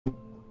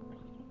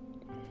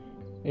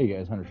Hey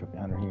guys, Hunter Trophy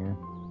Hunter here.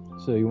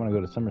 So you want to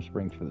go to Summer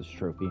Springs for this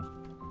trophy?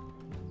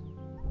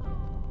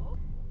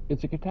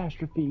 It's a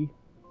catastrophe.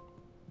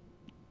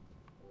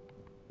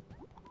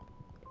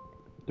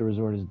 The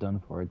resort is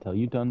done for. I tell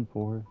you, done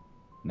for.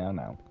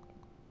 Now.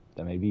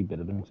 That may be a bit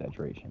of an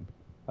exaggeration.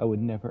 I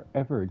would never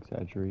ever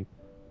exaggerate.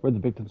 We're the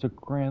victims of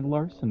grand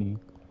larceny.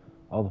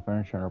 All the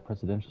furniture in our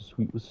presidential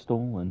suite was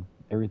stolen.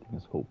 Everything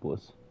is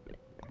hopeless.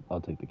 I'll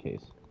take the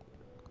case.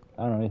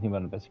 I don't know anything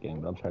about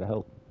investigating, but I'll try to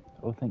help.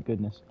 Oh, thank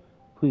goodness.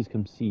 Please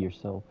come see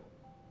yourself.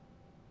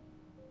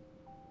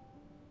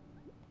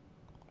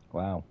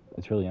 Wow,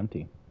 it's really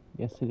empty.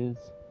 Yes, it is.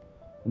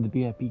 And the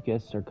VIP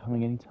guests are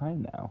coming any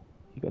time now.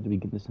 You got to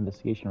begin this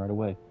investigation right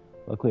away.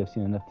 Luckily, I've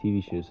seen enough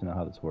TV shows to know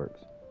how this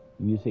works.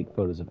 You need to take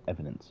photos of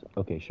evidence.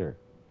 Okay, sure.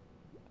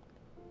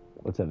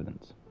 What's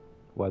evidence?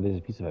 Why, there's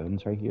a piece of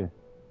evidence right here.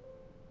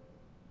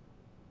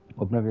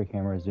 Open up your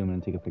camera, zoom in,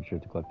 and take a picture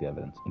to collect the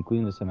evidence.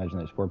 Including this, imagine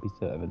there's 4 pieces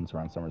of evidence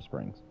around Summer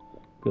Springs.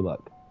 Good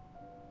luck.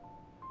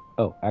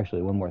 Oh,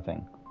 actually, one more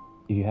thing.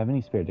 If you have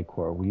any spare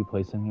decor, will you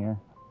place them here?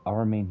 I'll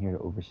remain here to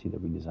oversee the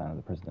redesign of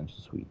the presidential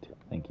suite.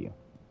 Thank you.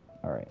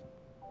 Alright.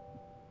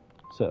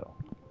 So,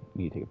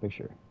 you need to take a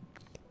picture.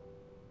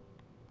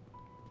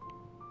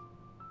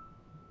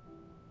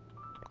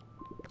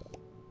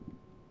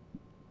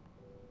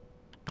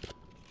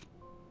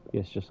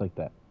 Yes, just like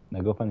that.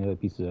 Now go find the other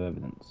pieces of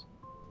evidence.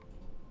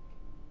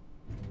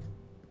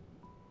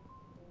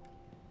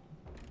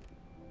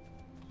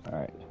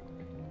 Alright.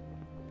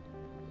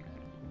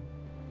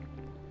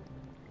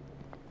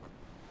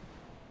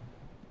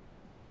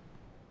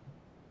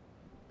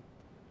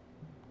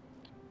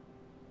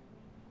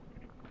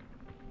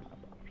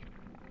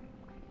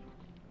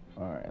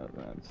 Alright,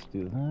 let's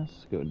do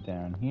this. Go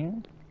down here.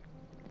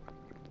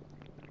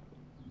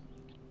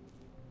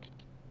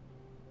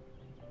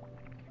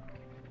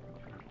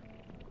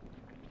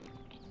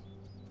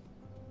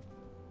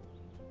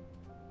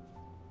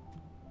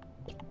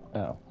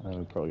 Oh,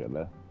 we probably got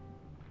that.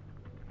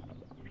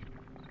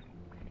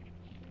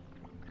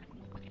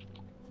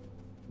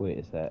 Wait,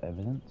 is that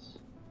evidence?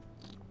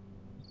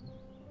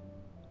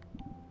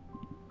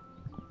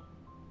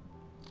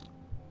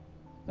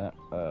 No,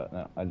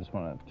 I just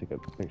want to take a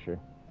picture.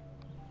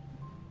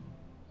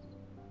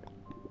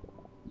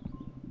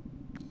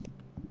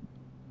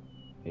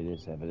 It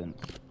is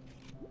evidence.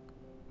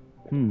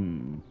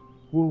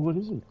 Well, what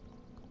is it?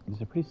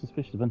 There's a pretty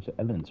suspicious bunch of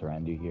evidence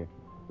around you here.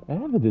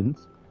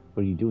 Evidence?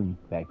 What are you doing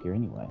back here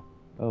anyway?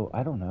 Oh,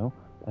 I don't know.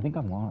 I think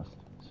I'm lost.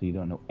 So you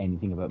don't know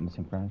anything about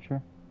missing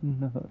furniture?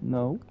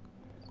 No.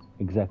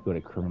 Exactly what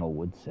a criminal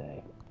would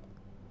say.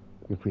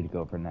 You're free to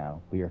go for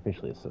now, but you're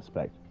officially a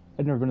suspect.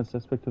 I've never been a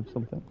suspect of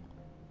something.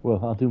 Well,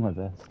 I'll do my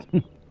best.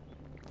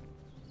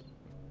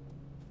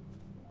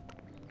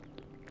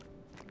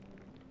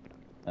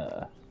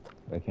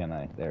 Why can't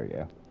I? There we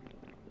go.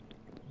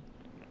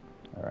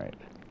 Alright.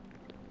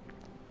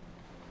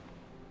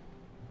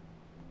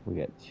 We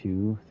got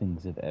 2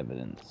 things of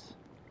evidence.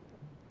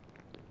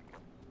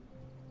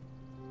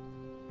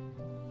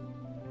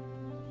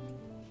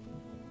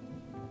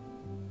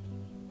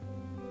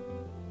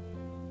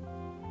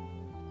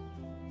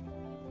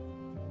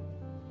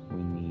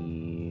 We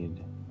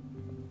need...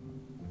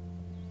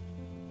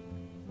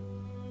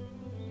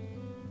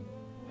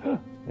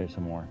 There's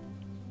some more.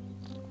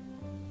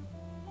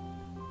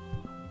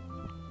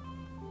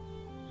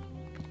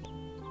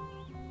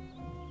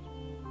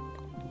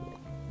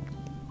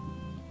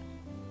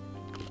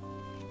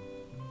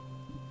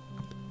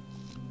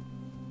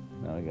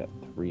 Now I got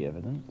 3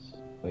 evidence.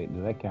 Wait,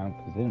 did that count?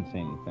 Because they didn't say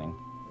anything.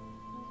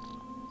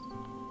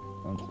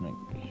 Let's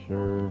make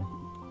sure.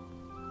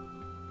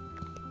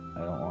 I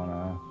don't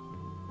wanna...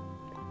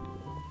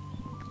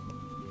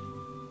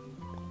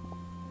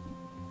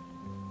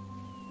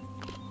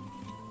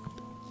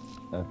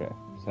 Okay,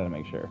 just had to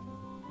make sure.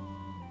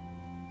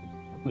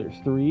 There's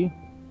 3.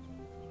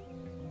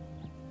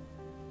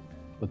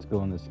 Let's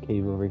go in this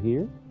cave over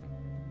here.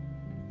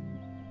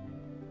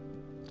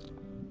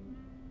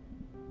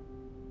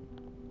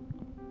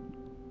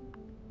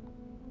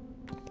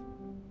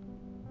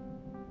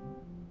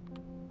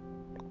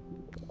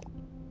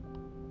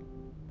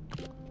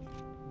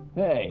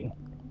 Hey!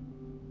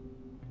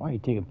 Why are you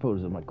taking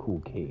photos of my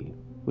cool cave,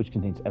 which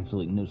contains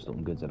absolutely no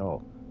stolen goods at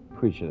all?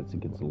 Pretty sure that's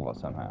against the law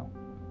somehow.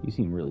 You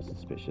seem really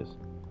suspicious.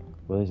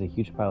 Well, there's a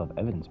huge pile of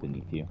evidence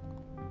beneath you.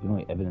 The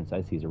only evidence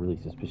I see is a really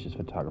suspicious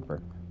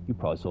photographer. You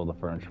probably sold the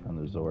furniture from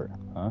the resort.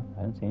 Huh?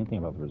 I didn't say anything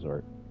about the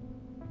resort.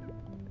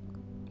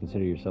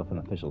 Consider yourself an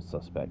official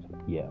suspect.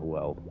 Yeah,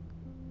 well...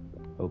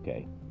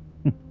 Okay.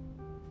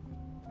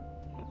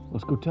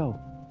 Let's go tell.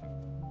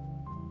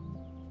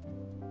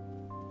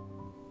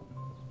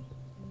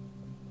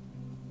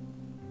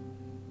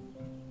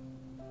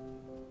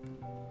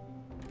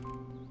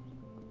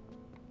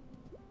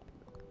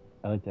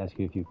 I'd like to ask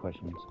you a few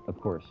questions. Of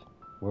course.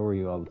 Where were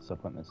you all the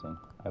stuff went missing?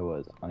 I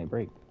was on a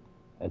break.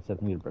 I had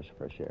stepped into a breath of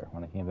fresh air.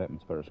 When I came back,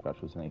 Miss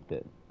Butterscotch was in a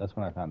fit. That's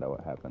when I found out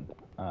what happened.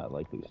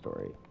 Likely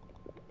story.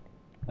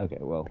 Okay,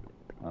 well,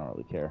 I don't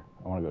really care.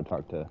 I want to go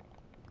talk to...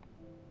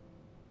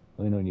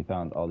 Let me know when you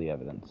found all the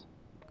evidence.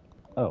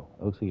 Oh,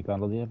 it looks like you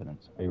found all the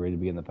evidence. Are you ready to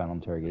begin the final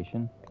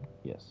interrogation?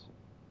 Yes.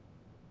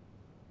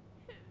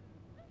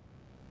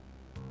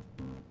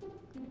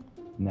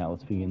 Now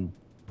let's begin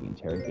the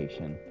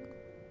interrogation.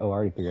 Oh, I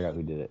already figured out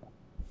who did it.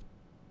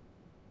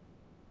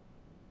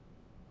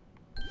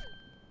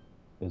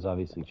 It was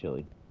obviously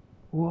Chili.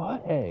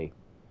 What? Hey,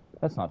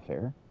 that's not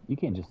fair. You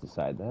can't just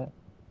decide that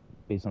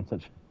based on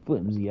such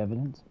flimsy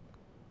evidence.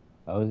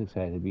 I was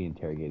excited to be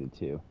interrogated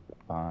too.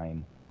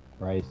 Fine.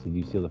 Rice, did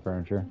you steal the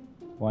furniture?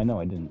 Well, I know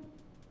I didn't.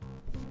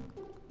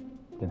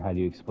 Then how do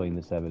you explain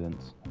this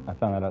evidence? I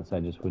found it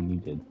outside just when you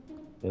did.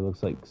 It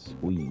looks like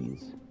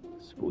squeeze.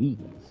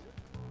 Squeeze?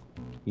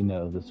 You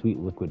know, the sweet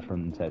liquid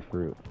from inside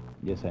fruit.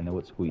 Yes, I know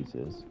what squeeze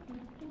is.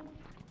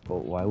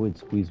 But why would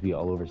squeeze be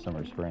all over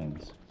Summer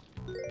Springs?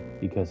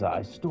 Because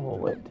I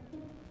stole it.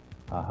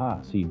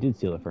 Aha, so you did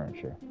steal the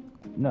furniture.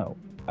 No,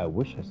 I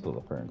wish I stole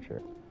the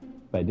furniture.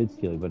 But I did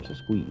steal a bunch of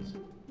squeeze.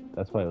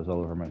 That's why it was all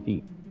over my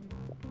feet.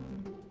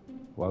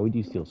 Why would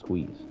you steal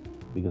squeeze?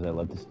 Because I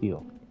love to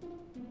steal.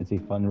 It's a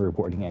fun,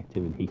 rewarding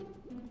activity.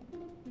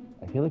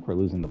 I feel like we're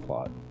losing the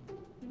plot.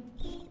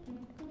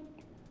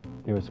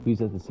 There was squeeze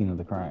at the scene of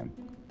the crime,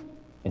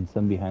 and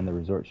some behind the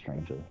resort,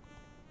 strangely.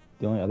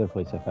 The only other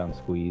place I found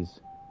squeeze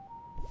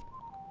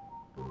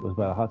was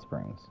by the hot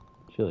springs.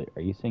 Chili,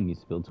 are you saying you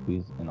spilled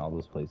squeeze in all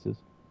those places?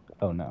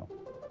 Oh no,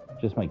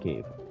 just my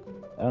cave.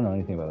 I don't know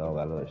anything about all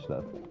that other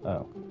stuff.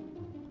 Oh.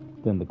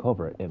 Then the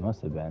culprit, it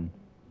must have been...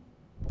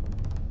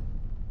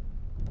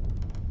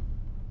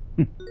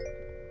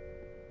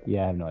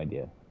 Yeah, I have no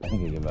idea. I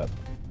think I give up.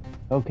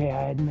 Okay,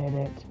 I admit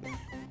it.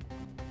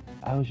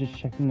 I was just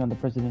checking on the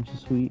presidential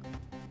suite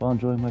while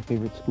enjoying my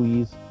favorite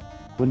squeeze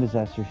when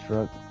disaster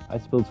struck. I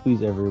spilled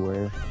squeeze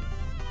everywhere,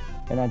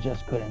 and I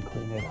just couldn't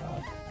clean it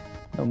up.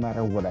 No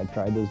matter what I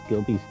tried, those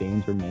guilty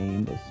stains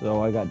remained,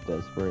 so I got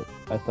desperate.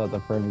 I thought the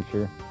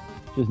furniture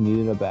just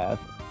needed a bath,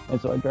 and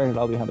so I dragged it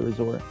all behind the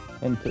resort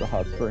into the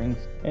hot springs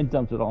and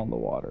dumped it all in the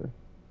water.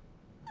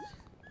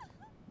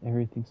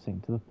 Everything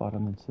sank to the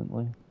bottom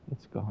instantly.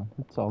 It's gone.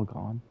 It's all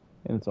gone.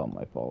 And it's all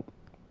my fault.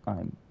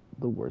 I'm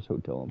the worst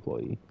hotel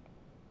employee.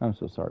 I'm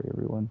so sorry,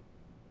 everyone.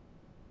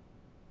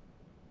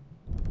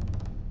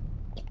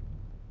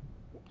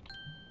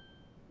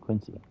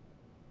 Quincy.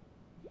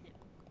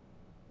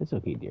 It's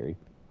okay, dearie.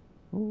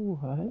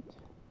 What?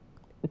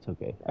 It's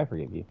okay. I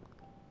forgive you.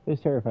 It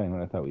was terrifying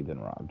when I thought we'd been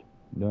robbed.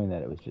 Knowing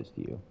that it was just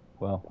you.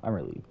 Well, I'm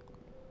relieved.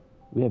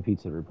 We have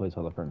pizza to replace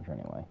all the furniture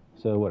anyway.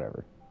 So,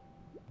 whatever.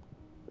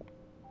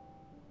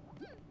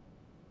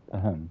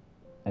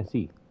 I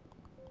see.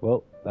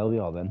 Well, that'll be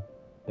all then.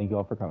 Thank you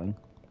all for coming.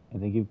 And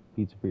thank you,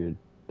 Pizza, for your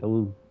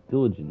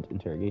diligent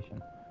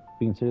interrogation.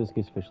 We consider this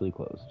case officially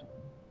closed.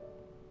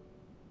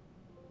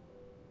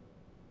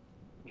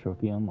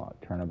 Trophy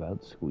unlocked.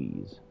 Turnabout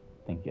squeeze.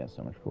 Thank you guys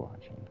so much for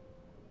watching.